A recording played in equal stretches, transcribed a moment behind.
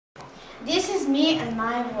This is me and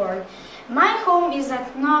my world. My home is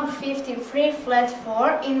at No. 53, flat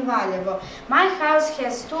 4 in Valjevo. My house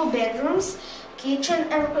has 2 bedrooms, kitchen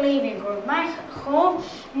and living room. My home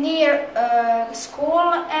near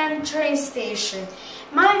school and train station.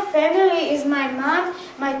 My family is my mom,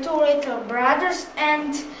 my 2 little brothers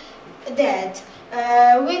and dad.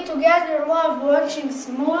 We together love watching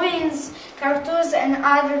movies, cartoons and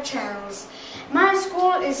other channels. My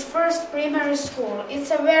school is first primary school.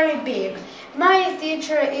 It's a very big. My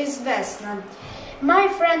teacher is Vesna. My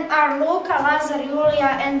friends are Luka, Lazar,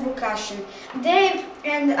 Julia and Vukašin. They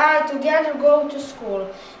and I together go to school.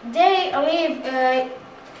 They live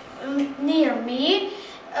near me.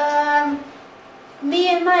 Me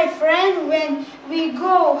and my friend, when we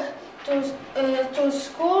go to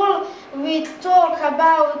school, we talk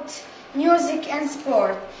about music and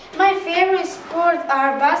sport. My favorite sports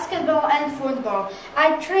are basketball and football.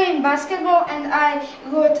 I train basketball and I'm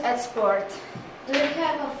good at sport. Do you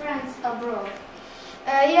have friends abroad?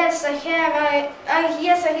 Yes, I have.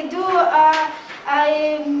 Yes, I do.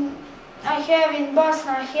 I have in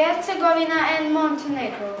Bosnia and Herzegovina and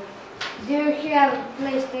Montenegro. Do you have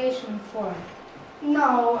PlayStation 4?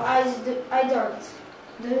 No, I don't.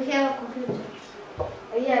 Do you have a computer?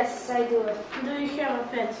 Yes, I do. Do you have a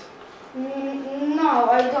pet? No,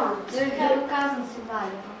 I don't. Do you have cousins in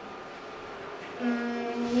Valjevo?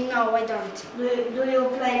 No, I don't. Do you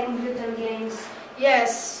play computer games?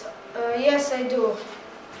 Yes, yes, I do.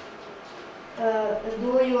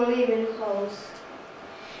 Do you live in a house?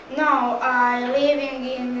 No, I'm living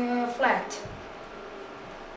in a flat.